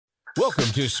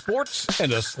Welcome to Sports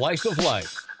and a Slice of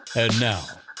Life. And now,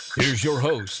 here's your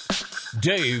host,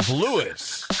 Dave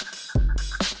Lewis. Gives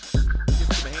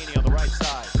to Mahaney on the right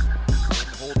side.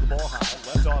 Jordan holds the ball high,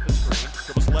 left off his screen.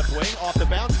 Dribbles left wing, off the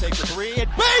bounce, takes a three, and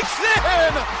banks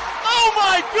in! Oh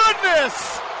my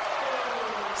goodness!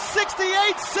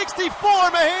 68-64,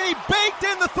 Mahaney banked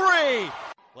in the three.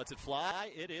 Lets it fly,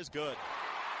 it is good.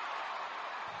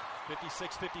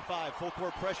 56-55, full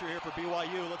court pressure here for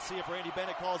BYU. Let's see if Randy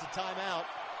Bennett calls a timeout.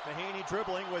 Mahaney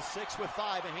dribbling with 6 with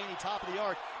 5. Mahaney top of the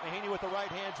arc. Mahaney with the right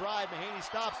hand drive. Mahaney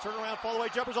stops, turnaround, fall away,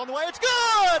 jumpers on the way. It's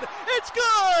good! It's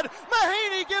good!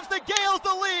 Mahaney gives the Gales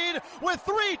the lead with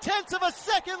 0.3 of a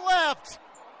second left.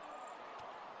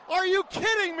 Are you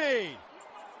kidding me?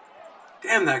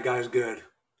 Damn, that guy's good.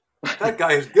 That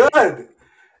guy is good. Aiden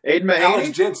Mahaney?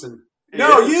 Alex Jensen.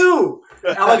 No, you!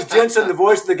 Alex Jensen, the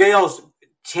voice of the Gales.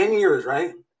 10 years,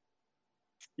 right?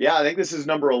 Yeah, I think this is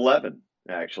number 11,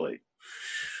 actually.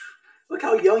 Look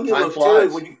how young you Time look,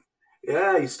 flies. too.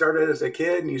 You started as a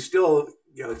kid, and you still,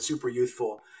 super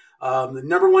youthful. The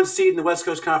number one seed in the West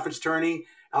Coast Conference tourney.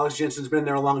 Alex Jensen's been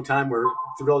there a long time. We're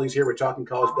thrilled he's here. We're talking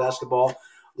college basketball.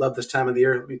 Love this time of the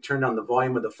year. Let me turn down the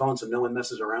volume of the phone so no one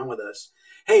messes around with us.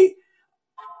 Hey,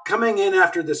 coming in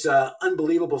after this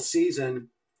unbelievable season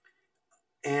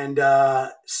and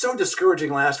so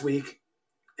discouraging last week.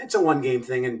 It's a one-game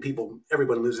thing, and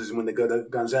everyone loses when they go to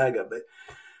Gonzaga.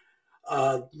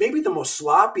 But maybe the most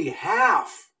sloppy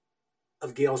half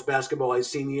of Gales basketball I've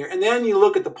seen here. And then you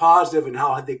look at the positive and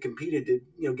how they competed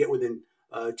to get within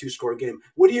a two-score game.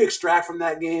 What do you extract from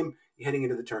that game heading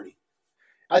into the tourney?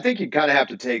 I think you kind of have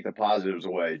to take the positives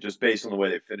away just based on the way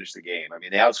they finished the game. I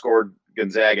mean, they outscored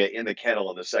Gonzaga in the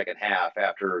kennel in the second half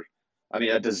after,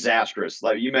 a disastrous,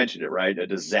 like you mentioned it, right? A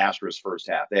disastrous first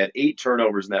half. They had 8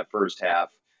 turnovers in that first half.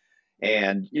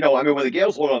 And, when the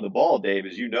Gales hold on the ball, Dave,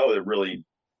 as you know, they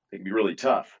can be really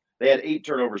tough. They had 8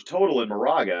 turnovers total in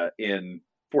Moraga in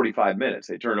 45 minutes.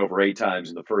 They turned over 8 times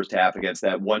in the first half against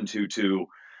that 1-2-2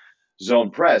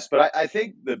 zone press. But I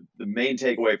think the main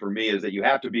takeaway for me is that you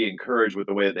have to be encouraged with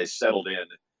the way that they settled in,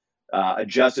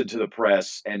 adjusted to the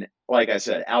press, and, like I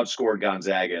said, outscored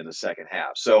Gonzaga in the second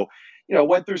half. So,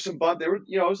 went through some bump. There were,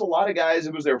 it was a lot of guys.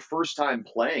 It was their first time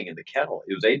playing in the kennel.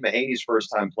 It was Aiden Mahaney's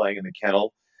first time playing in the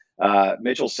kennel.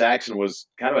 Mitchell Saxon was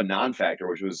kind of a non-factor,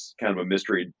 which was kind of a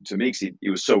mystery to me because he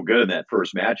was so good in that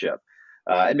first matchup.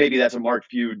 And maybe that's a Mark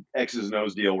Few X's and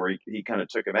O's deal where he kind of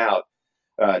took him out,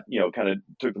 kind of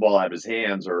took the ball out of his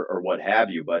hands or what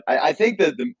have you. But I think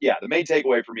that the main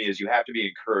takeaway for me is you have to be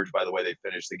encouraged by the way they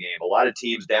finished the game. A lot of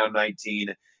teams down 19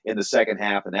 in the second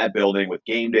half in that building with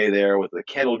game day there, with the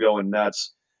kennel going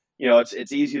nuts.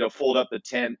 It's easy to fold up the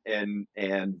tent and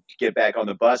get back on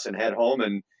the bus and head home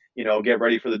and get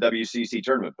ready for the WCC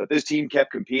tournament. But this team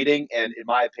kept competing and, in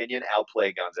my opinion,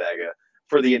 outplayed Gonzaga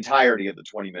for the entirety of the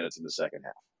 20 minutes in the second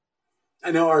half.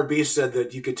 I know RB said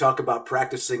that you could talk about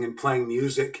practicing and playing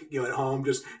music, at home.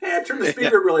 Just, turn the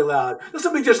speaker really loud. This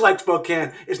will be just like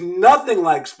Spokane. It's nothing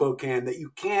like Spokane that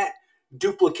you can't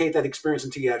duplicate that experience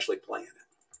until you actually play in it.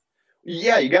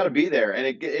 Yeah, you got to be there.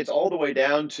 And it's all the way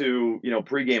down to,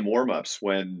 pregame warmups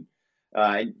when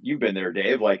you've been there,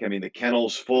 Dave. The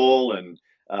kennel's full and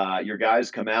your guys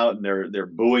come out and they're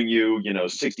booing you,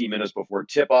 60 minutes before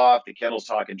tip off. The kennel's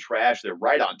talking trash. They're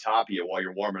right on top of you while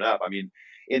you're warming up.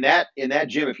 In that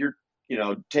gym, if you're,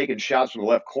 taking shots from the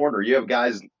left corner, you have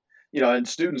guys, and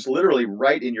students literally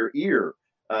right in your ear,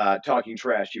 talking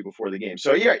trash to you before the game.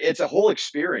 So yeah, it's a whole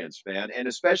experience, man. And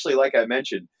especially like I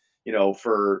mentioned,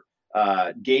 for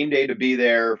game day to be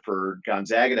there, for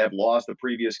Gonzaga to have lost the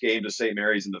previous game to St.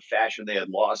 Mary's in the fashion they had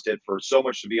lost it, for so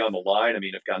much to be on the line.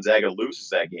 If Gonzaga loses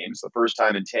that game, it's the first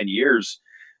time in 10 years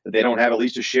that they don't have at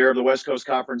least a share of the West Coast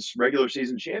Conference regular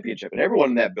season championship. And everyone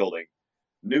in that building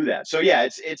knew that. So yeah,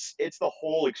 it's the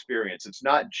whole experience. It's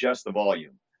not just the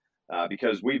volume,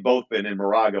 because we've both been in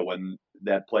Moraga when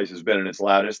that place has been at its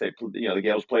loudest. The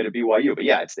Gales played at BYU, but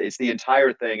yeah, it's the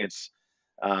entire thing. It's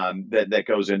that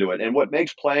goes into it. And what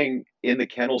makes playing in the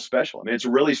kennel special? It's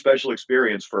a really special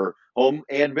experience for home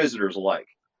and visitors alike.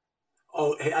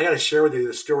 Oh, hey, I got to share with you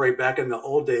the story. Back in the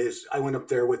old days, I went up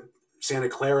there with Santa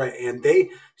Clara, and they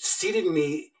seated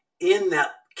me in that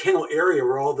kennel area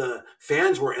where all the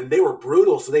fans were, and they were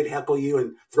brutal, so they'd heckle you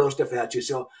and throw stuff at you.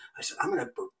 So I said, I'm going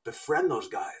to befriend those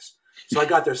guys. So I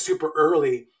got there super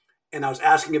early, and I was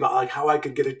asking about how I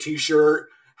could get a T-shirt,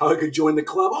 how I could join the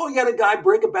club. Oh, you got a guy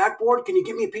break a backboard? Can you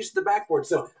give me a piece of the backboard?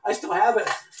 So I still have it.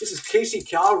 This is Casey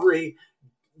Calvary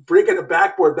breaking a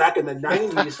backboard back in the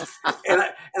 90s. and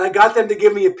I got them to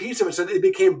give me a piece of it. So they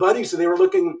became buddies. So they were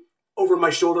looking over my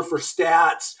shoulder for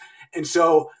stats. And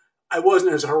so I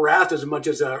wasn't as harassed as much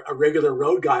as a regular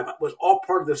road guy, but it was all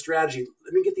part of the strategy.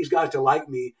 Let me get these guys to like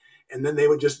me, and then they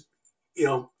would just,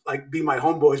 like be my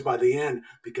homeboys by the end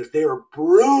because they were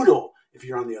brutal if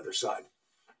you're on the other side.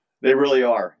 They really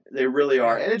are. They really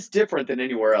are. And it's different than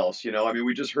anywhere else. I mean,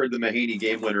 we just heard the Mahaney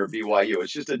game winner at BYU.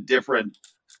 It's just a different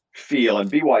feel.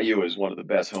 And BYU is one of the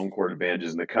best home court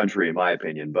advantages in the country, in my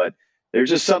opinion. But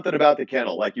there's just something about the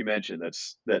Kennel, like you mentioned,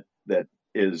 that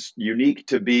is unique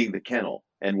to being the Kennel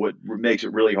and what makes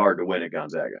it really hard to win at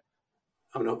Gonzaga.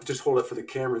 I'm going to just hold it for the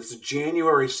camera. This is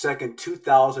January 2nd,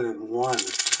 2001.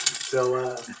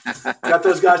 So got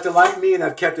those guys to like me, and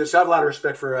I've kept it. So I have a lot of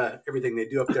respect for everything they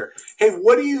do up there. Hey,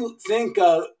 what do you think,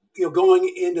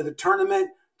 going into the tournament,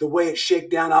 the way it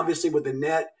shaked down, obviously with the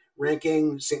net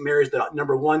ranking, St. Mary's the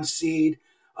number 1 seed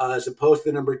as opposed to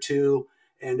the number 2.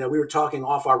 And we were talking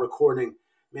off our recording.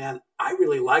 Man, I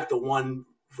really like the 1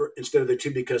 instead of the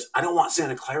 2 because I don't want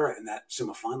Santa Clara in that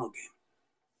semifinal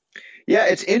game. Yeah,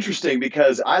 it's interesting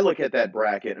because I look at that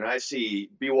bracket and I see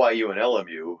BYU and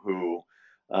LMU who,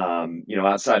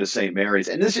 outside of St. Mary's,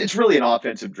 and it's really an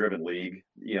offensive-driven league.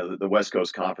 The West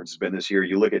Coast Conference has been this year.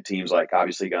 You look at teams like,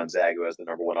 obviously, Gonzaga, who has the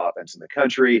number 1 offense in the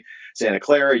country, Santa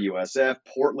Clara, USF,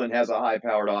 Portland has a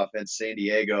high-powered offense, San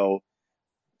Diego.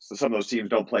 So some of those teams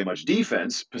don't play much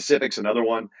defense. Pacific's another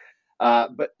one.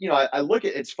 But I look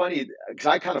at it's funny because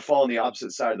I kind of fall on the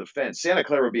opposite side of the fence. Santa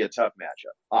Clara would be a tough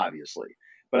matchup, obviously.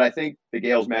 But I think the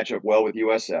Gales match up well with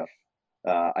USF.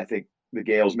 I think the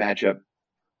Gales match up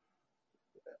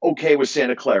okay with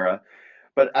Santa Clara,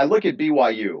 but I look at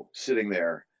BYU sitting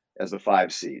there as the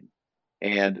 5 seed.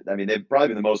 And I mean, they've probably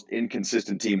been the most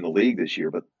inconsistent team in the league this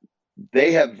year, but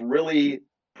they have really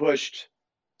pushed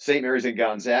St. Mary's and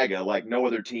Gonzaga like no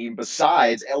other team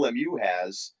besides LMU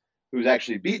has, who's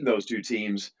actually beaten those 2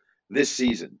 teams this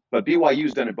season. But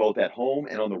BYU's done it both at home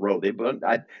and on the road. They've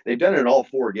done it in all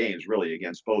 4 games, really,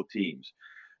 against both teams.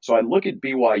 So I look at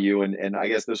BYU, and I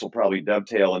guess this will probably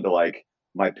dovetail into like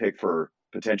my pick for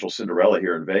potential Cinderella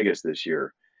here in Vegas this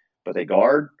year. But they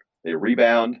guard, they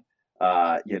rebound,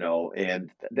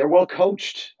 and they're well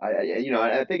coached.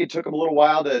 I think it took them a little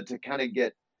while to kind of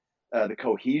get the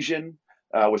cohesion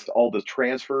with all the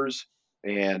transfers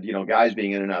and guys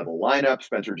being in and out of the lineup.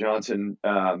 Spencer Johnson,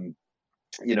 to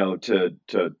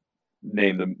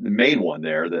name the main one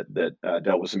there that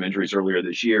dealt with some injuries earlier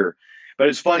this year. But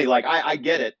it's funny, like I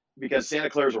get it because Santa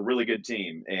Clara is a really good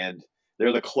team and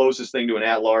they're the closest thing to an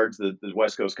at-large that the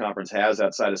West Coast Conference has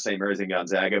outside of St. Mary's and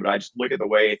Gonzaga. But I just look at the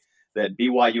way that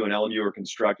BYU and LMU are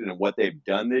constructed and what they've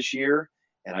done this year.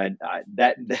 And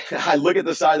I look at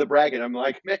the side of the bracket. I'm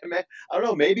like, man, I don't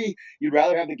know. Maybe you'd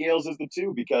rather have the Gales as the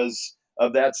 2 because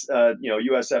of that's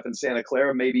USF and Santa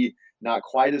Clara. Maybe not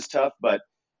quite as tough, but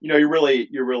you're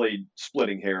really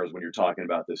splitting hairs when you're talking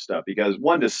about this stuff because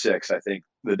 1 to 6, I think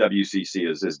the WCC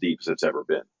is as deep as it's ever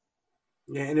been.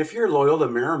 Yeah, and if you're loyal to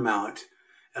Marymount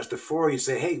as the 4, you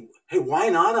say, hey, why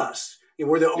not us?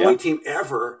 We're the only team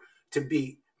ever to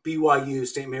beat BYU,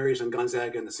 St. Mary's, and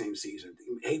Gonzaga in the same season.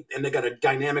 Hey, and they got a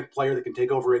dynamic player that can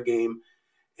take over a game,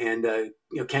 and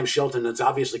Cam Shelton that's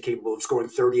obviously capable of scoring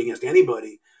 30 against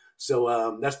anybody.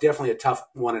 So that's definitely a tough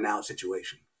 1-and-out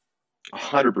situation.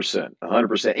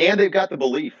 100%. And they've got the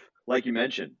belief, like you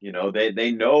mentioned,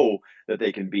 they know that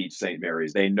they can beat St.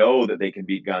 Mary's. They know that they can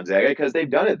beat Gonzaga because they've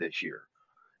done it this year.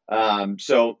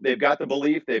 So they've got the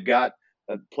belief. They've got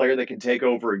a player that can take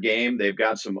over a game. They've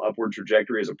got some upward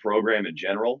trajectory as a program in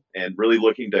general and really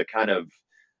looking to kind of,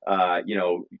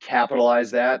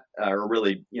 capitalize that or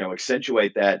really,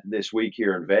 accentuate that this week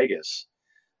here in Vegas.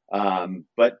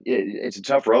 But it's a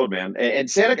tough road, man.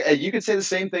 And you could say the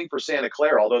same thing for Santa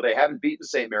Clara, although they haven't beaten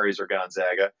St. Mary's or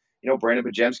Gonzaga. Brandon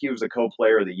Pajemski was the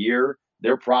co-player of the year.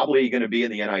 They're probably going to be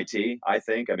in the NIT, I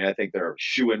think. I think they're a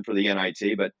shoo-in for the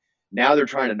NIT, but now they're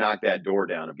trying to knock that door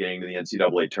down of getting to the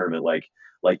NCAA tournament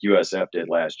like USF did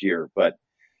last year. But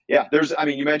yeah,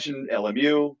 you mentioned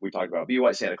LMU. We talked about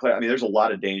BYU, Santa Clara. There's a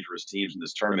lot of dangerous teams in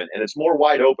this tournament, and it's more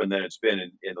wide open than it's been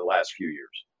in the last few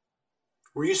years.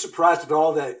 Were you surprised at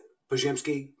all that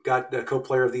Pajemski got the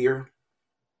co-player of the year?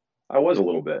 I was a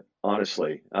little bit,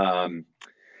 honestly. I'm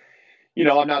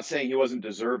not saying he wasn't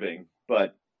deserving,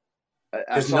 but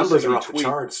his numbers are off the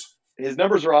charts. His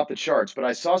numbers are off the charts, but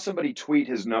I saw somebody tweet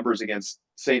his numbers against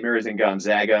St. Mary's and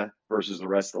Gonzaga versus the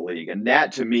rest of the league. And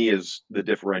that, to me, is the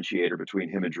differentiator between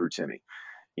him and Drew Timme.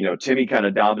 Timme kind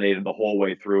of dominated the whole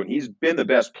way through, and he's been the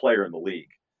best player in the league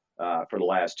for the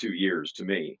last 2 years to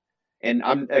me. And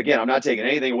I'm not taking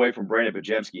anything away from Brandon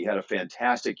Pajemski. He had a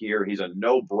fantastic year. He's a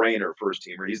no-brainer first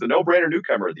teamer. He's the no-brainer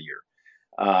newcomer of the year.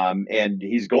 And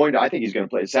I think he's going to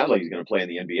play. It sounds like he's going to play in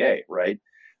the NBA, right?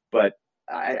 But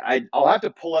I'll have to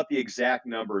pull up the exact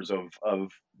numbers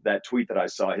of that tweet that I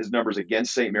saw, his numbers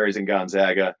against St. Mary's and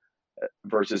Gonzaga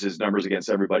versus his numbers against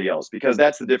everybody else, because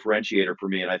that's the differentiator for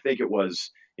me. And I think it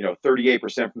was,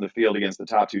 38% from the field against the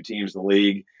top two teams in the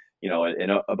league,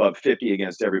 and above 50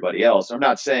 against everybody else. I'm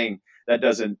not saying that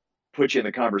doesn't put you in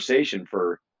the conversation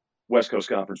for West Coast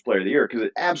Conference Player of the Year, because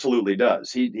it absolutely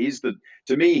does.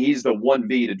 To me, he's the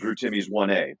 1B to Drew Timmy's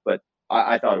 1A, but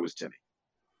I thought it was Timmy.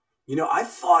 I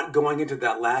thought going into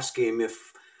that last game,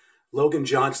 if Logan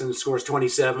Johnson scores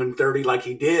 27, 30 like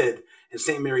he did, and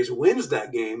St. Mary's wins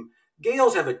that game,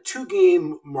 Gales have a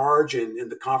 2-game margin in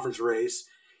the conference race.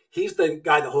 He's the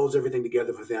guy that holds everything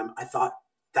together for them. I thought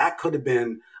that could have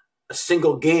been a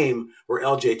single game where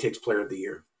LJ takes Player of the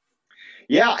Year.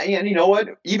 Yeah, and you know what?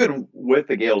 Even with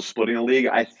the Gales splitting the league,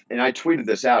 I tweeted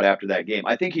this out after that game.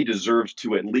 I think he deserves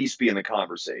to at least be in the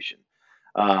conversation.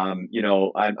 I'm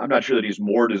not sure that he's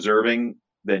more deserving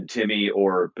than Timmy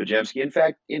or Pajemski. In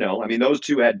fact, those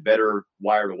two had better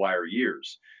wire-to-wire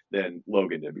years than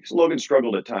Logan did, because Logan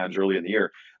struggled at times early in the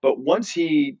year. But once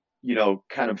he,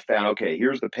 kind of found, okay,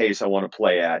 here's the pace I want to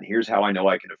play at, and here's how I know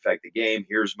I can affect the game,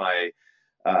 here's my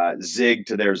zig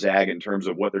to their zag in terms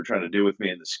of what they're trying to do with me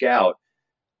in the scout.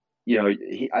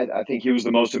 I think he was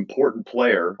the most important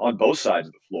player on both sides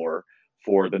of the floor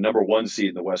for the number 1 seed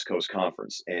in the West Coast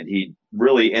Conference. And he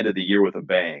really ended the year with a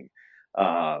bang.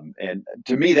 And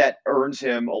to me, that earns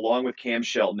him, along with Cam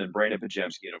Shelton and Brandon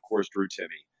Pajemski, and of course, Drew Timme,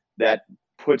 that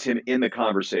puts him in the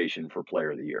conversation for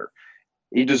Player of the Year.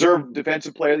 He deserved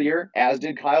Defensive Player of the Year, as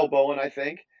did Kyle Bowen, I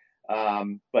think.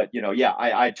 But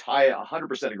I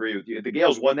 100% agree with you. If the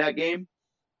Gales won that game,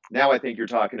 now I think you're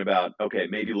talking about, okay,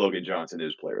 maybe Logan Johnson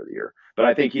is Player of the Year. But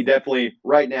I think he definitely,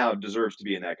 right now, deserves to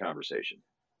be in that conversation.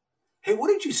 Hey, what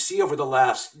did you see over the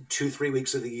last 2-3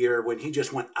 weeks of the year when he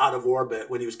just went out of orbit,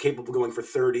 when he was capable of going for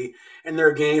 30? And there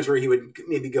are games where he would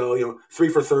maybe go, 3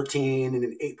 for 13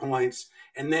 and 8 points.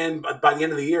 And then by the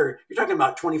end of the year, you're talking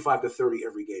about 25 to 30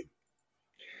 every game.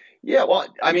 Yeah, well,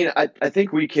 I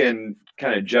think we can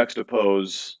kind of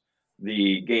juxtapose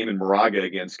the game in Moraga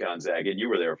against Gonzaga, and you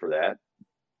were there for that,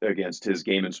 against his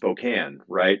game in Spokane,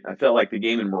 right? I felt like the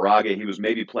game in Moraga, he was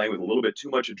maybe playing with a little bit too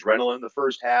much adrenaline in the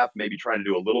first half, maybe trying to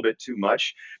do a little bit too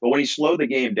much. But when he slowed the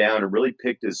game down and really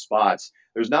picked his spots,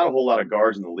 there's not a whole lot of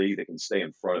guards in the league that can stay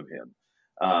in front of him.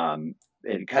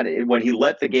 And kind of when he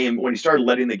started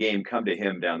letting the game come to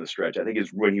him down the stretch, I think is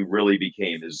when he really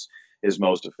became his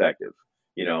most effective.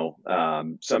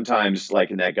 Sometimes, like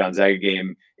in that Gonzaga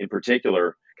game in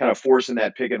particular, kind of forcing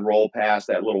that pick and roll pass,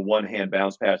 that little one-hand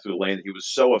bounce pass through the lane that he was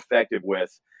so effective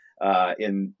with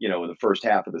in the first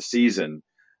half of the season.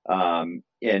 And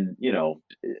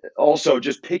also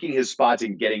just picking his spots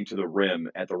and getting to the rim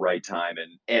at the right time,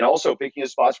 and also picking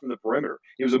his spots from the perimeter.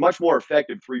 He was a much more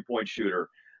effective 3-point shooter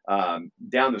down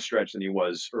the stretch than he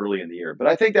was early in the year. But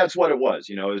I think that's what it was.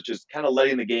 It was just kind of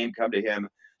letting the game come to him,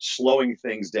 slowing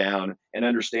things down, and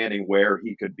understanding where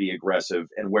he could be aggressive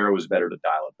and where it was better to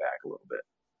dial it back a little bit.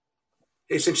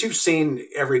 Hey, since you've seen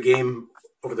every game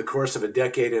over the course of a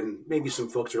decade, and maybe some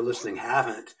folks who are listening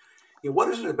haven't, what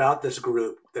is it about this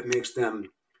group that makes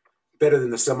them better than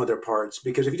the sum of their parts?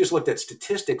 Because if you just looked at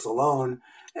statistics alone,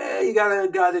 you got a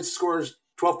guy that scores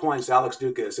 12 points, Alex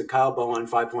Dukas, and Kyle Bowen,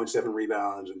 5.7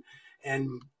 rebounds,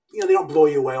 and they don't blow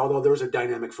you away, although there was a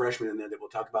dynamic freshman in there that we'll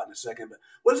talk about in a second. But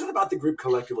what is it about the group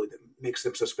collectively that makes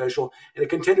them so special and a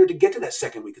contender to get to that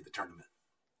second week of the tournament?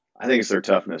 I think it's their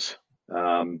toughness.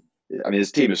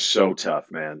 This team is so tough,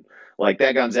 man. Like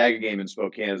that Gonzaga game in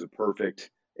Spokane is a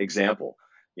perfect example.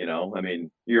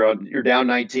 You're down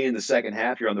 19 in the second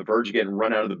half. You're on the verge of getting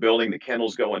run out of the building. The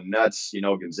Kennel's going nuts.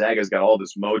 Gonzaga's got all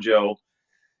this mojo.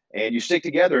 And you stick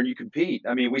together and you compete.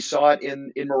 We saw it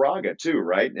in Moraga too,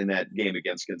 right? In that game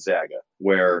against Gonzaga,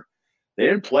 where they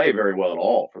didn't play very well at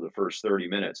all for the first 30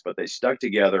 minutes, but they stuck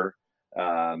together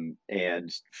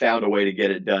and found a way to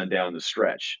get it done down the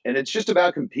stretch. And it's just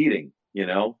about competing,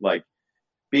 like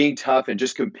being tough and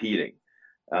just competing.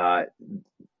 That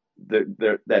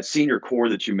senior core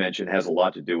that you mentioned has a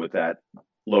lot to do with that.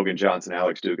 Logan Johnson,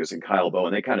 Alex Dukas, and Kyle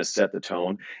Bowen, they kind of set the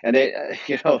tone. And they,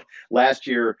 last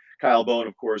year, Kyle Bowen,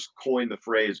 of course, coined the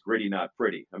phrase "gritty, not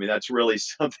pretty." That's really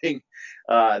something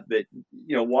that,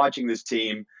 watching this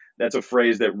team, that's a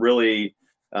phrase that really,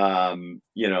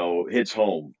 hits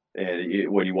home.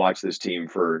 And when you watch this team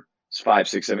for 5,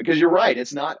 6, 7, because you're right,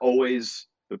 it's not always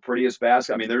the prettiest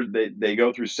basketball. They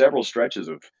go through several stretches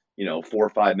of 4 or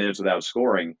 5 minutes without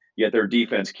scoring, yet their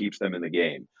defense keeps them in the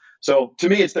game. So to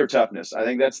me, it's their toughness. I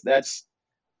think that's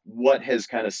what has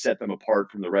kind of set them apart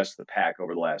from the rest of the pack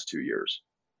over the last 2 years.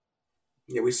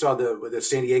 Yeah, we saw the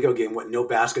San Diego game, no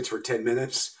baskets for 10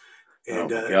 minutes.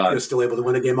 and Oh my God. was still able to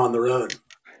win a game on the road.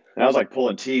 That was like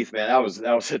pulling teeth, man.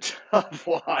 That was a tough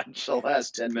watch. The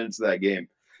last 10 minutes of that game.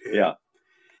 Yeah.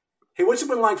 Hey, what's it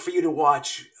been like for you to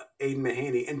watch Aiden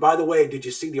Mahaney? And by the way, did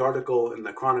you see the article in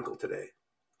the Chronicle today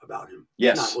about him?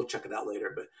 If not, Yes. we'll check it out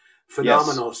later. But Yes.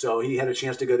 phenomenal. So he had a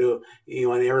chance to go to in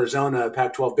Arizona,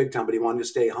 Pac-12 big time, but he wanted to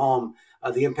stay home.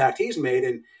 The impact he's made,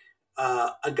 and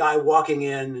a guy walking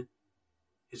in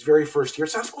his very first year.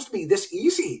 It's not supposed to be this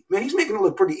easy, man. He's making it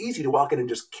look pretty easy to walk in and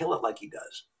just kill it like he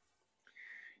does.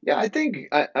 Yeah, I think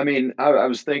I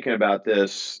was thinking about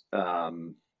this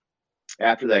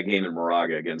after that game in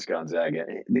Moraga against Gonzaga.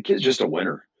 The kid's just a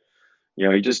winner.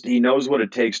 He knows what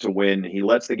it takes to win. He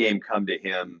lets the game come to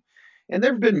him. And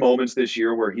there have been moments this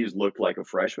year where he's looked like a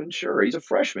freshman. Sure, he's a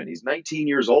freshman. He's 19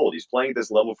 years old. He's playing at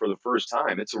this level for the first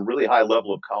time. It's a really high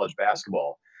level of college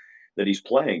basketball that he's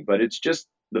playing. But it's just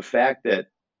the fact that,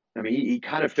 he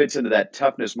kind of fits into that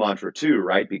toughness mantra too,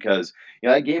 right? Because,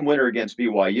 that game winner against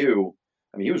BYU,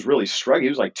 he was really struggling. He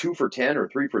was like 2 for 10 or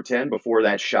 3 for 10 before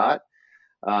that shot.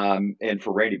 And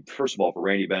first of all, for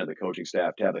Randy Bennett, the coaching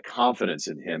staff, to have the confidence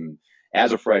in him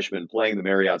as a freshman playing the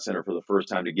Marriott Center for the first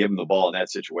time, to give him the ball in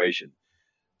that situation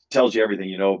tells you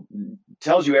everything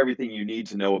tells you everything you need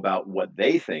to know about what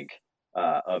they think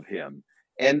of him.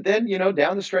 And then,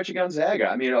 down the stretch of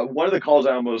Gonzaga, one of the calls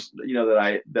I almost,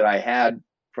 that I had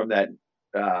from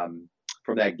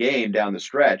that game down the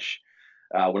stretch,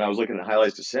 when I was looking at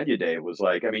highlights to send you, Dave, was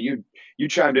like, you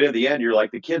chimed in at the end. You're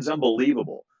like, the kid's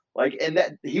unbelievable. Like, and do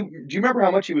you remember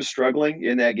how much he was struggling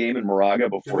in that game in Moraga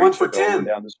before he took over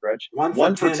down the stretch? 1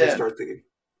 for 10 to start the game.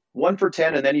 1 for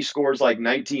 10, and then he scores like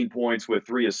 19 points with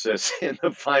 3 assists in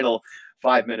the final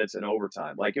 5 minutes in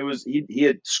overtime. Like, he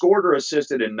had scored or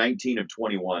assisted in 19 of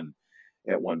 21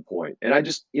 at one point. And I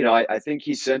just, I think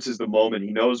he senses the moment.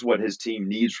 He knows what his team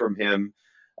needs from him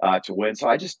to win. So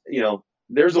I just,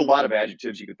 there's a lot of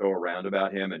adjectives you could throw around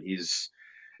about him, and he's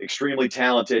extremely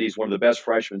talented. He's one of the best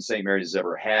freshmen St. Mary's has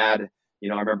ever had.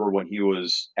 I remember when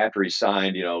after he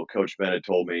signed, Coach Bennett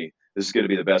told me, this is going to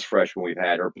be the best freshman we've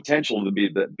had, or potential to be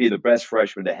the best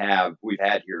freshman we've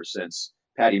had here since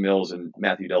Patty Mills and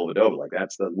Matthew Dellavedova. Like,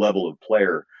 that's the level of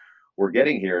player we're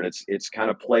getting here. And it's kind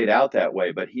of played out that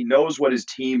way, but he knows what his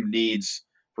team needs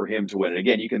for him to win. And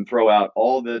again, you can throw out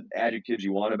all the adjectives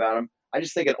you want about him. I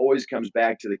just think it always comes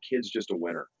back to the kid's just a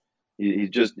winner.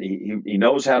 He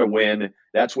knows how to win.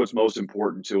 That's what's most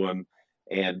important to him.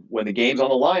 And when the game's on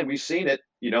the line, we've seen it.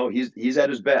 He's at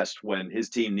his best when his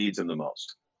team needs him the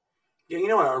most.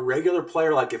 Yeah, a regular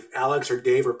player, like if Alex or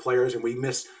Dave are players and we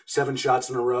miss 7 shots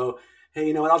in a row, hey,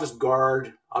 you know what? I'll just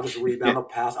guard. I'll just rebound. I'll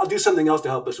pass. I'll do something else to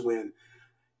help us win.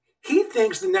 He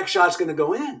thinks the next shot's going to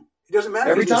go in. It doesn't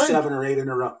matter if he does 7 or 8 in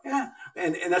a row. Yeah,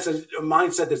 and that's a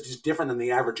mindset that's just different than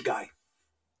the average guy.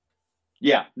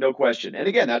 Yeah, no question. And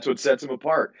again, that's what sets him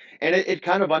apart. And it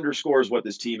kind of underscores what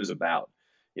this team is about.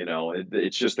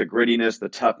 It's just the grittiness, the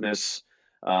toughness.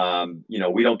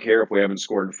 We don't care if we haven't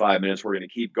scored in 5 minutes. We're going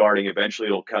to keep guarding. Eventually,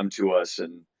 it'll come to us,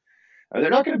 and they're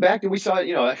not going to back. And we saw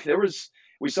it.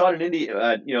 We saw it in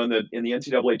India. In the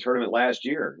NCAA tournament last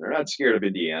year. They're not scared of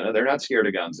Indiana. They're not scared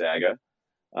of Gonzaga.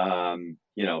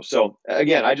 So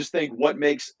again, I just think what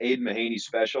makes Aiden Mahaney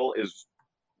special is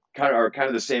kind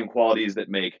of the same qualities that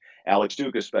make Alex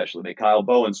Dukas special, make Kyle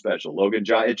Bowen special, Logan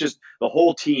John. It's just the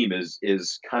whole team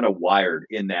is kind of wired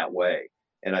in that way.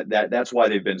 And that's why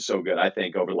they've been so good, I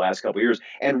think, over the last couple of years.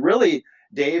 And really,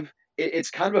 Dave,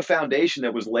 it's kind of a foundation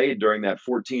that was laid during that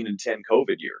 14-10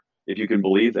 COVID year, if you can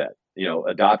believe that.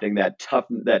 Adopting that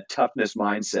toughness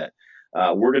mindset.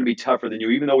 We're going to be tougher than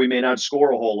you, even though we may not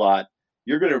score a whole lot.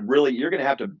 You're going to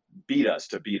have to beat us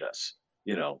to beat us.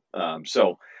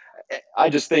 So I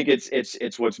just think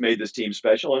it's what's made this team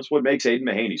special, and it's what makes Aiden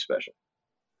Mahaney special.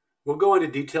 We'll go into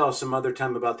detail some other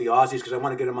time about the Aussies because I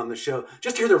want to get them on the show.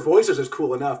 Just to hear their voices is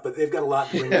cool enough, but they've got a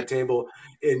lot to bring to the table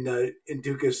in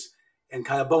Dukas and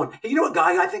Kyle Bowen. Hey, you know what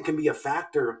guy I think can be a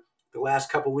factor the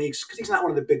last couple of weeks, because he's not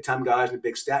one of the big-time guys and a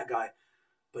big stat guy,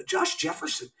 but Josh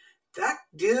Jefferson, that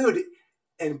dude,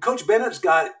 and Coach Bennett's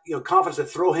got confidence to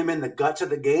throw him in the guts of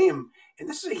the game, and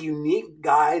this is a unique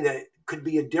guy that could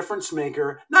be a difference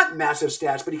maker. Not massive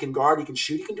stats, but he can guard, he can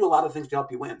shoot, he can do a lot of things to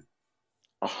help you win.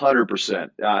 100%.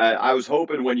 I was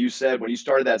hoping when you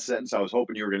started that sentence, I was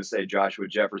hoping you were going to say Joshua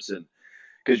Jefferson,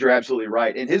 because you're absolutely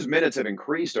right. And his minutes have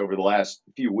increased over the last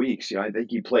few weeks. I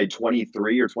think he played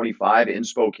 23 or 25 in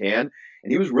Spokane,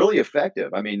 and he was really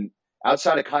effective.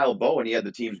 Outside of Kyle Bowen, he had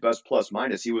the team's best plus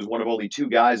minus. He was one of only 2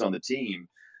 guys on the team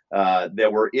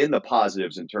that were in the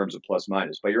positives in terms of plus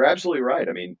minus. But you're absolutely right.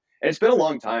 And it's been a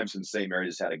long time since St.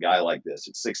 Mary's had a guy like this.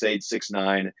 It's 6'8",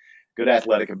 6'9", good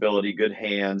athletic ability, good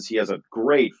hands. He has a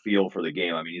great feel for the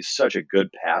game. I mean, he's such a good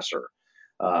passer.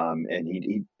 And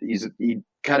he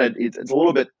kind of, it's a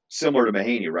little bit similar to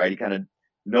Mahaney, right? He kind of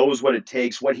knows what it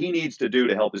takes, what he needs to do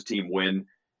to help his team win.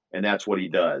 And that's what he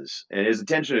does. And his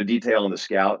attention to detail in the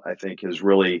scout, I think, has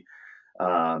really,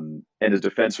 and his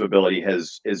defensive ability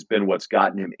has been what's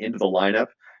gotten him into the lineup.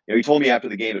 You know, he told me after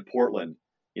the game at Portland,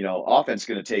 you know, offense is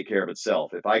going to take care of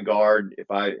itself. If I guard,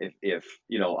 if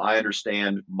you know, I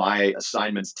understand my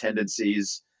assignment's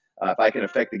tendencies, if I can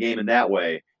affect the game in that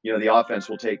way, you know, the offense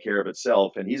will take care of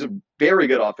itself. And he's a very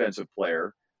good offensive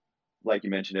player, like you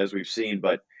mentioned, as we've seen.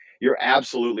 But you're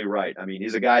absolutely right. I mean,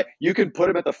 he's a guy you can put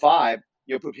him at the 5.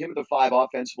 You know, put him at the 5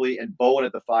 offensively and Bowen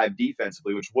at the 5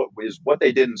 defensively, which is what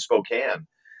they did in Spokane,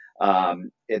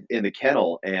 in the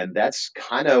kennel, and that's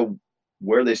kind of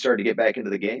where they started to get back into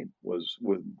the game was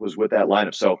with that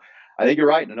lineup. So I think you're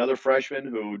right. Another freshman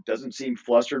who doesn't seem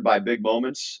flustered by big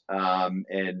moments,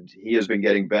 and he has been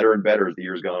getting better and better as the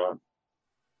years gone on.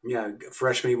 Yeah,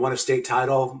 freshman, he won a state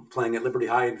title playing at Liberty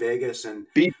High in Vegas, and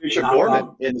beat Bishop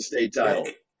Gorman in the state title.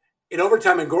 Yeah, in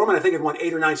overtime, and Gorman, I think, had won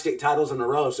 8 or 9 state titles in a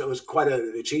row, so it was quite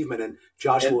an achievement. And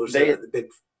Joshua was the big.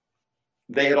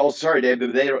 They had also, sorry, Dave,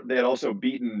 they had also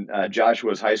beaten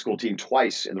Joshua's high school team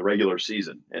twice in the regular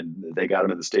season, and they got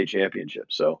him in the state championship.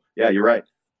 So, yeah, you're right.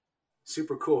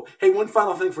 Super cool. Hey, one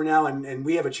final thing for now, and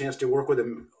we have a chance to work with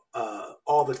him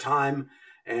all the time.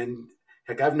 And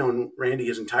heck, I've known Randy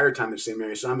his entire time at St.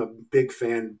 Mary's, so I'm a big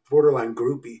fan, borderline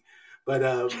groupie.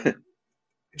 But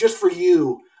just for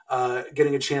you,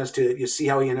 getting a chance to see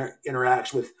how he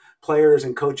interacts with players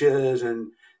and coaches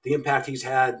and the impact he's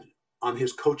had on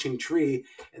his coaching tree.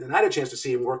 And then I had a chance to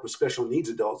see him work with special needs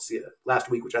adults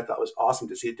last week, which I thought was awesome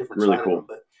to see a different really side cool. of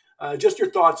him. But just your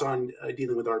thoughts on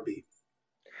dealing with RB.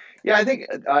 Yeah, I think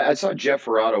I saw Jeff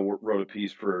Ferrato wrote a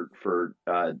piece for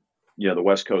you know, the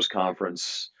West Coast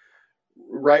Conference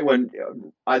right when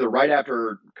either right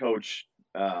after Coach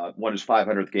won his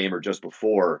 500th game or just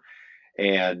before.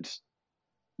 And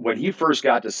when he first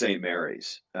got to St.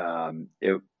 Mary's,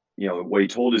 you know, what he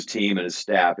told his team and his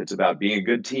staff, it's about being a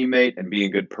good teammate and being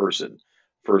a good person,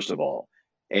 first of all.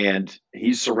 And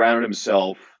he's surrounded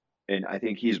himself, and I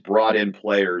think he's brought in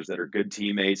players that are good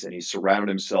teammates, and he's surrounded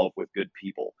himself with good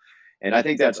people. And I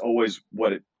think that's always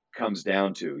what it comes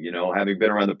down to, you know, having been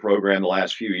around the program the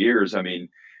last few years. I mean,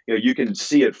 you know, you can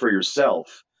see it for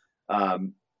yourself.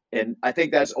 And I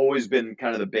think that's always been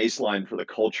kind of the baseline for the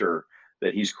culture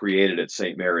that he's created at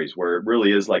St. Mary's, where it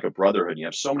really is like a brotherhood. You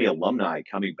have so many alumni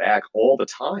coming back all the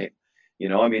time. You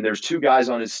know, I mean, there's 2 guys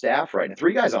on his staff right now,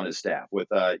 3 guys on his staff with,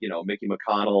 you know, Mickey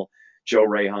McConnell, Joe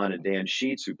Rahan, and Dan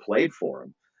Sheets, who played for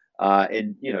him.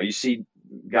 And, you know, you see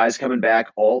guys coming back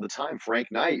all the time. Frank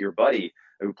Knight, your buddy,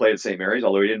 who played at St. Mary's,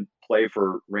 although he didn't play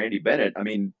for Randy Bennett. I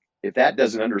mean, if that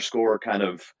doesn't underscore kind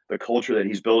of the culture that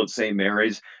he's built at St.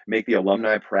 Mary's, make the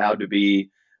alumni proud to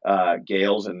be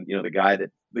Gales, and, you know,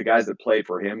 the guys that played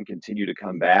for him continue to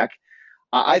come back.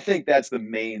 I think that's the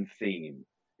main theme,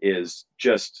 is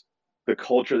just the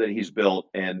culture that he's built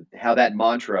and how that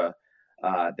mantra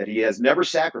that he has never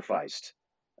sacrificed.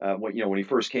 When he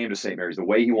first came to St. Mary's, the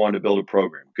way he wanted to build a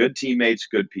program, good teammates,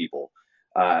 good people,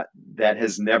 that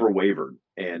has never wavered,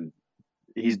 and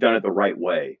he's done it the right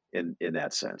way in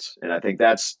that sense. And I think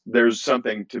there's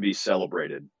something to be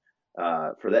celebrated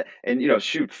for that. And, you know,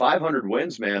 shoot, 500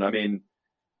 wins, man. I mean,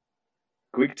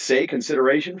 could we say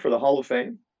consideration for the Hall of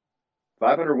Fame?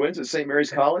 500 wins at St.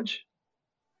 Mary's College?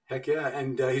 Heck yeah.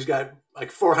 And he's got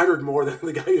like 400 more than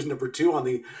the guy who's number 2 on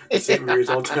the St. Mary's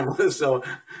all-time list. So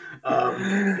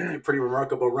a pretty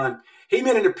remarkable run. He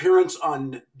made an appearance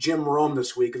on Jim Rome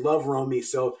this week. Love Romey.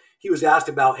 So he was asked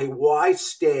about, hey, why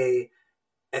stay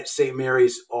at St.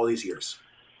 Mary's all these years?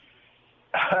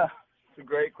 It's a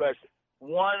great question.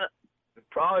 One,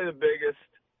 probably the biggest,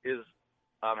 is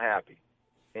I'm happy.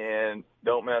 And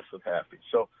don't mess with happy.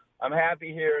 So I'm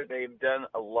happy here. They've done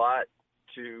a lot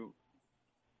to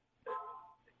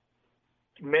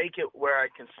make it where I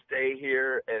can stay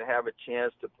here and have a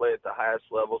chance to play at the highest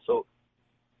level. So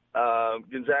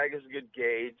Gonzaga's a good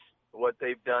gauge, what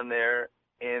they've done there.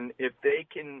 And if they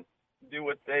can do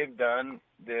what they've done,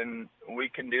 then we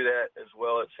can do that as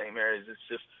well at St. Mary's. It's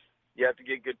just, you have to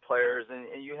get good players,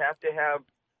 and you have to have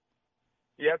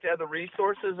the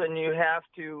resources, and you have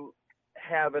to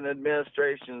have an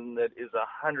administration that is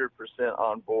 100%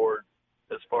 on board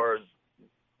as far as,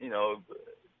 you know,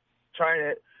 trying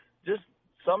to just,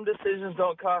 some decisions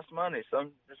don't cost money.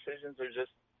 Some decisions are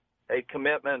just a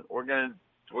commitment. We're going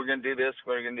to do this.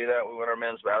 We're going to do that. We want our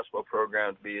men's basketball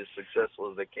program to be as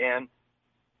successful as they can,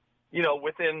 you know,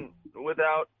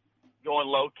 without going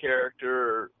low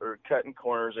character or cutting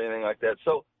corners or anything like that.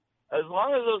 So as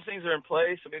long as those things are in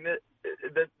place, I mean,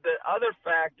 the other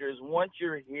factor is once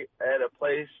you're at a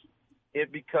place,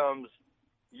 it becomes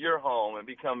your home. It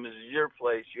becomes your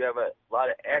place. You have a lot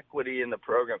of equity in the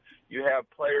program. You have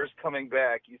players coming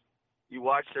back. You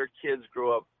watch their kids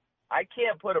grow up. I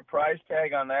can't put a price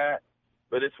tag on that,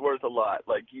 but it's worth a lot.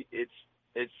 Like,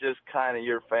 it's just kind of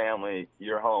your family,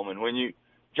 your home. And when you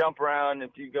jump around,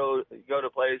 if you go to a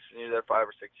place and you're there 5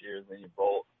 or 6 years, then you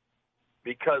bolt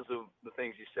because of the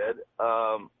things you said,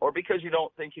 or because you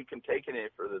don't think you can take it any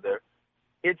further there,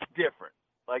 it's different.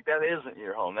 Like, that isn't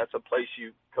your home. That's a place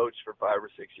you coached for 5 or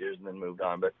 6 years and then moved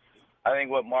on. But I think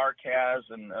what Mark has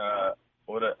and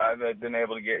what I've been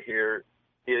able to get here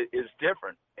is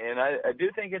different. And I do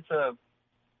think it's a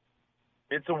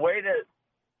way to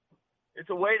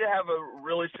have a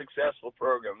really successful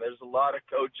program. There's a lot of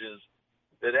coaches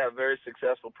that have very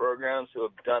successful programs who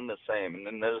have done the same. And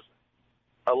then there's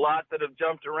a lot that have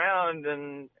jumped around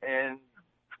and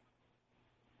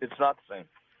it's not the same.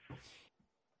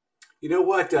 You know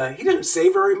what? He doesn't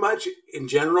say very much in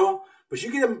general, but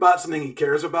you get him about something he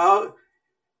cares about,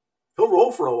 he'll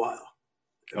roll for a while.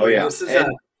 This is a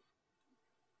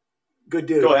good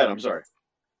dude. Go ahead. I'm sorry.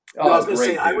 I was going to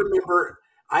say, dude. I remember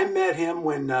I met him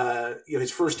when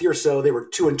his first year or so. They were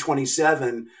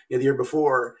 2-27 the year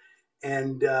before,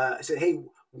 and I said, "Hey,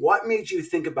 what made you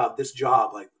think about this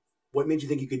job? Like, what made you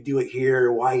think you could do it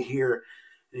here? Why here?"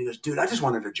 And he goes, "Dude, I just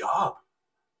wanted a job.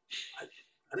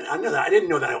 I didn't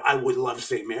know that I would love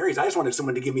St. Mary's. I just wanted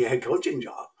someone to give me a head coaching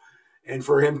job." And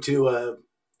for him to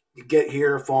get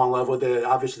here, fall in love with it,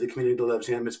 obviously the community loves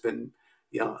him. It's been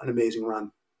an amazing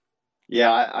run.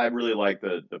 Yeah, I really like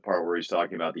the part where he's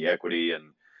talking about the equity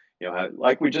and,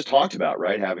 like we just talked about,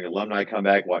 right? Having alumni come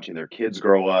back, watching their kids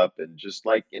grow up, and just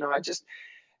like,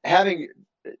 having,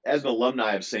 as an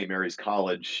alumni of St. Mary's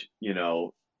College,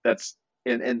 that's,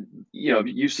 and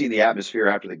you've seen the atmosphere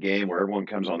after the game where everyone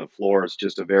comes on the floor. It's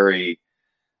just a very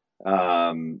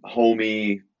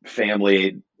homey,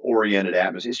 family-oriented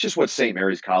atmosphere. It's just what St.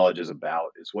 Mary's College is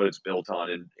about. It's what it's built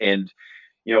on. And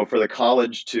for the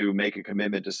college to make a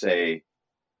commitment to say,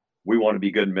 we want to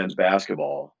be good in men's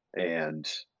basketball and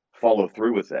follow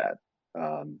through with that,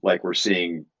 like we're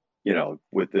seeing,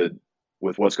 with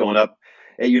what's going up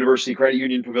at University Credit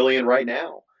Union Pavilion right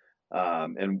now,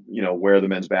 and where the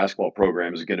men's basketball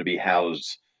program is going to be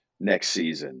housed next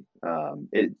season.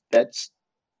 That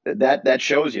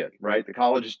shows you, right? The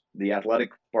college, the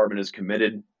athletic department is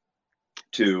committed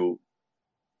to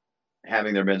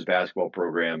having their men's basketball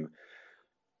program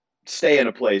stay in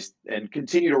a place and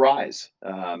continue to rise.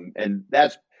 And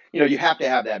that's, you have to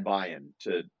have that buy-in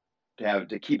to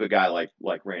keep a guy like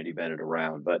Randy Bennett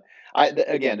around. But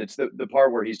again, it's the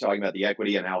part where he's talking about the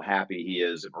equity and how happy he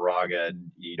is at Moraga,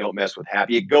 and you don't mess with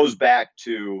happy. It goes back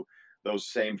to those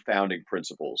same founding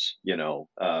principles,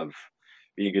 of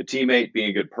being a good teammate, being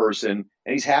a good person,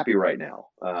 and he's happy right now.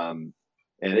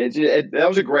 And that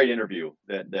was a great interview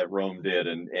that Rome did,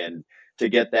 and to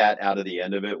get that out of the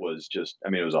end of it was just,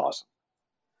 it was awesome.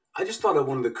 I just thought of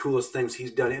one of the coolest things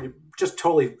he's done, and it just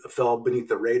totally fell beneath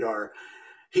the radar.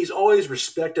 He's always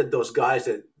respected those guys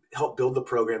that helped build the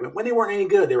program. And when they weren't any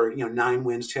good, they were 9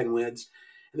 wins, 10 wins.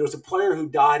 And there was a player who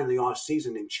died in the off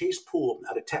season named Chase Poole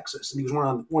out of Texas, and he was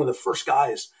one of the first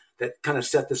guys that kind of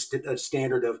set the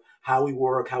standard of how we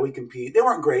work, how we compete. They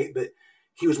weren't great, but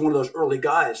he was one of those early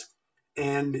guys.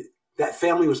 And that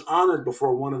family was honored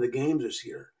before one of the games this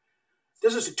year.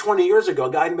 This is 20 years ago.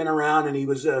 A guy had been around, and he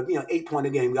was a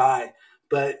 8-point-a-game guy.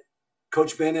 But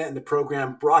Coach Bennett and the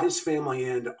program brought his family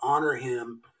in to honor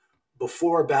him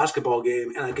before a basketball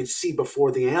game, and I could see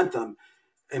before the anthem.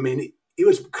 He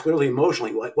was clearly emotional.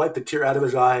 He wiped the tear out of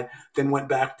his eye, then went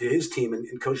back to his team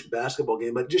and coached the basketball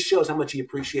game. But it just shows how much he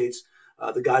appreciates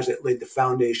the guys that laid the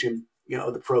foundation,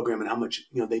 of the program, and how much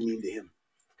they mean to him.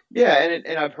 Yeah,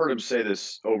 and I've heard him say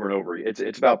this over and over.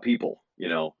 It's about people.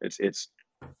 It's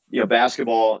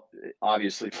basketball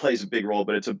obviously plays a big role,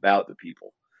 but it's about the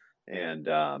people. And,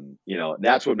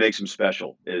 that's what makes him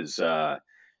special is,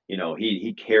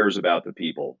 he cares about the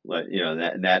people,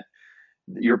 and that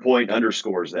your point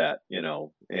underscores that,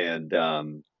 and, I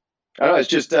don't know, it's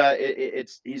just,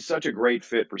 he's such a great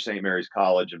fit for St. Mary's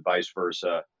College and vice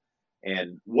versa.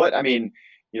 And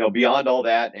beyond all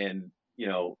that, and,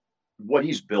 what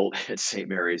he's built at St.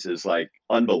 Mary's is like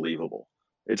unbelievable.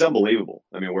 It's unbelievable.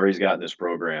 Where he's gotten this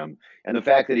program, and the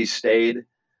fact that he stayed,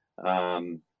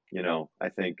 I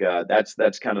think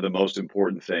that's kind of the most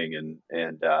important thing.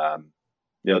 And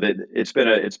it's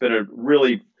been a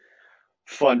really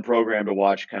fun program to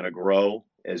watch kind of grow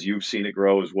as you've seen it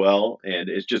grow as well. And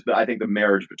it's just, I think the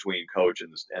marriage between coach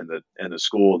and the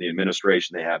school and the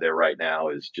administration they have there right now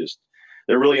is just,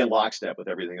 they're really in lockstep with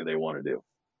everything that they want to do.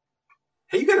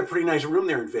 Hey, you got a pretty nice room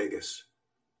there in Vegas.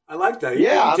 I like that.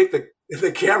 Yeah. You take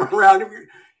the camera around.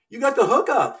 You got the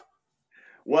hookup.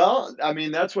 Well, I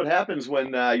mean, that's what happens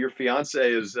when your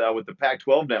fiance is with the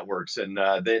Pac-12 networks, and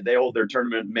they hold their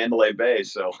tournament in Mandalay Bay.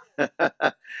 So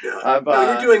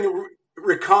you're doing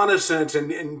reconnaissance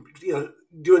and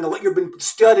doing you've been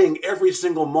studying every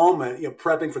single moment,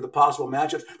 prepping for the possible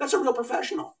matchups. That's a real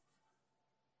professional.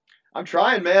 I'm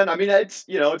trying, man. I mean, it's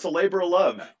a labor of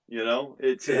love.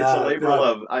 It's a labor of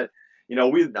love.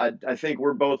 I think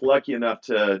we're both lucky enough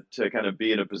to kind of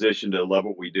be in a position to love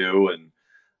what we do, and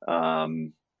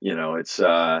it's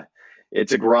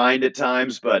a grind at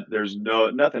times, but there's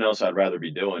nothing else I'd rather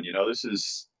be doing.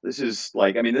 This is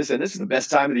like, I mean, this is the best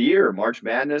time of the year. March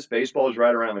Madness, baseball is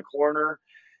right around the corner.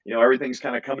 Everything's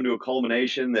kind of coming to a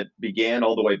culmination that began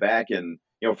all the way back in,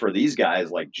 for these guys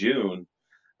like June.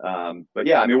 But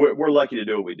yeah, I mean, we're lucky to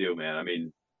do what we do, man. I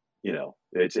mean,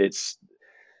 it's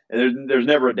and there's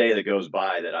never a day that goes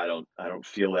by that I don't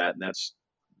feel that, and that's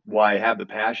why I have the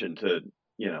passion to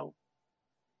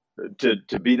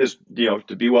be this,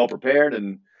 to be well prepared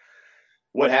and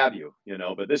what have you,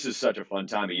 but this is such a fun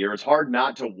time of year. It's hard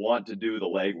not to want to do the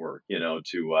legwork,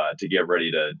 to get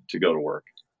ready to go to work.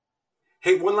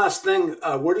 Hey, one last thing.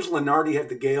 Where does Lenardi have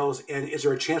the Gales, and is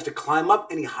there a chance to climb up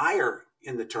any higher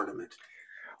in the tournament?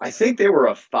 I think they were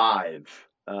a 5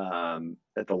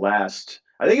 at the last.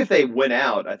 I think if they win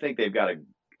out, I think they've got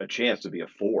a chance to be a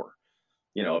 4.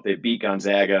 If they beat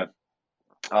Gonzaga,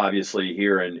 obviously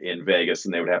here in Vegas,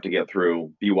 and they would have to get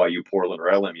through BYU, Portland,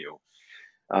 or LMU.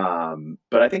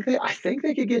 But I think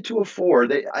they could get to a 4.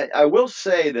 I will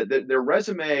say that their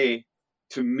resume,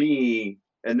 to me,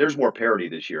 and there's more parity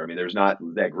this year. I mean, there's not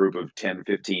that group of 10,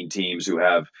 15 teams who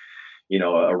have,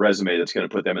 a resume that's going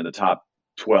to put them in the top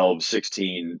 12,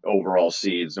 16 overall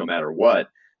seeds, no matter what.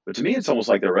 But to me, it's almost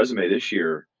like their resume this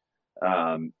year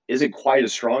isn't quite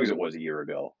as strong as it was a year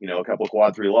ago. A couple of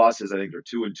quad 3 losses. I think they're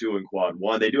 2-2 in quad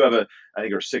 1. They do have I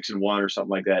think they're 6-1 or something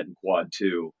like that in quad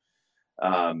 2.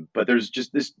 But there's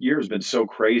just, this year has been so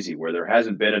crazy where there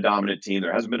hasn't been a dominant team.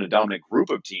 There hasn't been a dominant group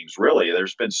of teams, really.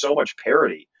 There's been so much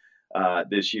parity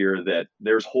this year that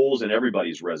there's holes in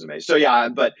everybody's resume. So yeah,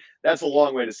 but that's a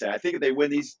long way to say. I think if they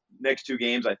win these next 2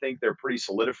 games, I think they're pretty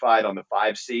solidified on the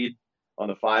 5 seed, on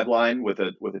the 5 line with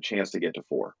a chance to get to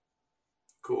 4.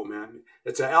 Cool, man.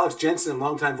 It's Alex Jensen,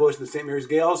 longtime voice of the St. Mary's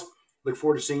Gales. Look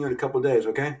forward to seeing you in a couple of days,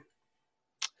 okay?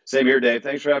 Same here, Dave.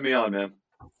 Thanks for having me on, man.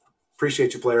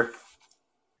 Appreciate you, player.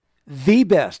 The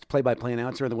best play-by-play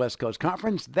announcer in the West Coast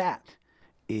Conference, that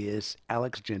is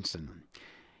Alex Jensen.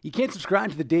 You can subscribe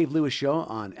to the Dave Lewis Show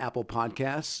on Apple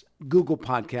Podcasts, Google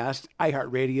Podcasts,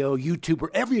 iHeartRadio, YouTube,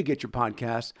 wherever you get your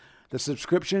podcasts. The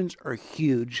subscriptions are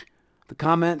huge. The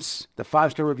comments, the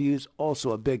 5-star reviews,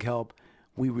 also a big help.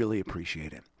 We really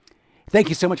appreciate it. Thank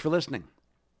you so much for listening,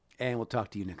 and we'll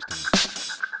talk to you next time.